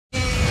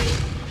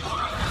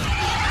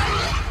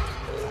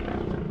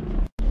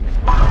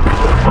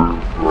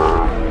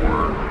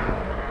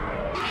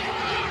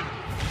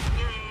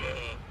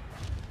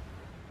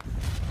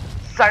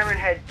Siren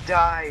Head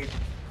died.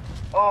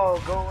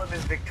 Oh, Golem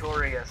is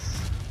victorious.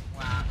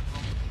 Wow.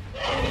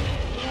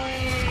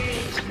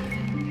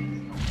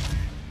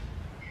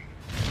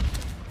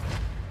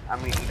 I'm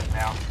gonna eat him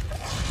now.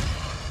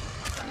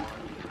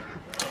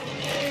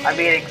 I'm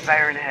eating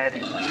Siren Head.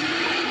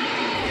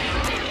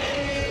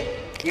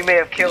 You may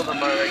have killed him,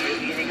 but are you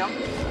eating him?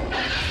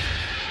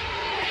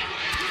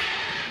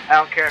 I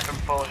don't care if I'm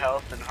full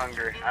health and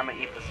hunger. I'm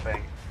gonna eat this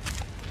thing.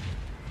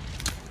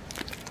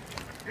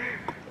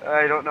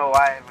 I don't know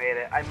why I made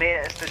it. I made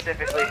it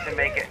specifically to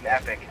make it an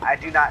epic. I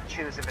do not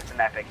choose if it's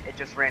an epic. It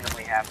just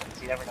randomly happens.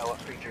 You never know what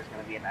creature is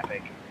going to be an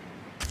epic.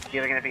 It's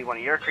either going to be one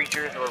of your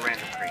creatures or a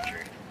random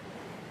creature.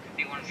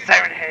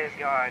 Siren Head is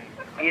gone.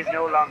 He is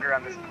no longer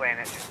on this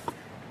planet.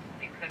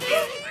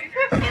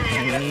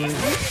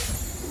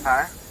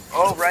 Huh?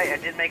 Oh right, I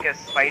did make a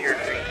spider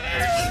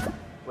creature.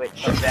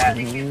 Which that...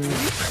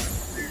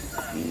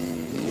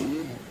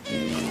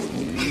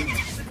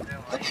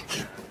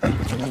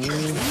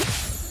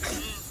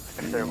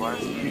 If there was.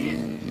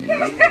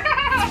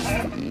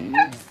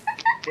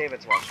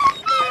 David's watching.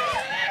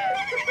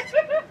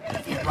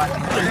 He's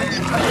watching.